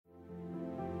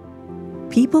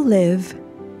People live,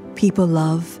 people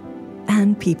love,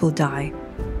 and people die.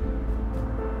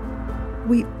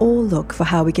 We all look for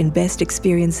how we can best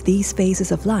experience these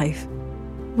phases of life.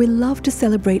 We love to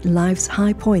celebrate life's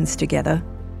high points together,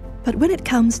 but when it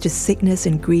comes to sickness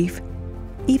and grief,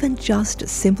 even just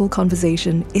simple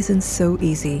conversation isn't so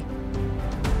easy.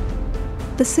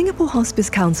 The Singapore Hospice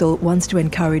Council wants to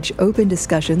encourage open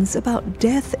discussions about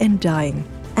death and dying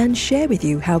and share with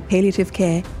you how palliative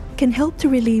care can help to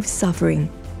relieve suffering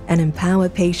and empower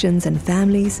patients and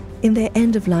families in their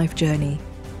end-of-life journey.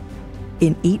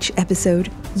 In each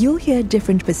episode, you'll hear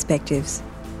different perspectives,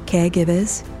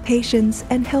 caregivers, patients,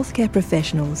 and healthcare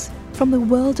professionals from the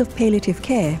world of palliative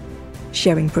care,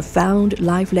 sharing profound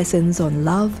life lessons on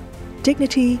love,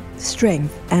 dignity,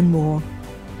 strength, and more.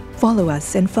 Follow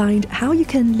us and find how you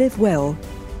can live well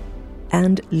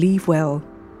and leave well.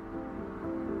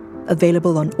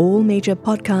 Available on all major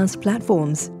podcast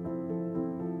platforms.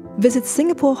 Visit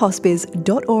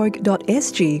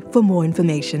singaporehospice.org.sg for more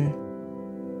information.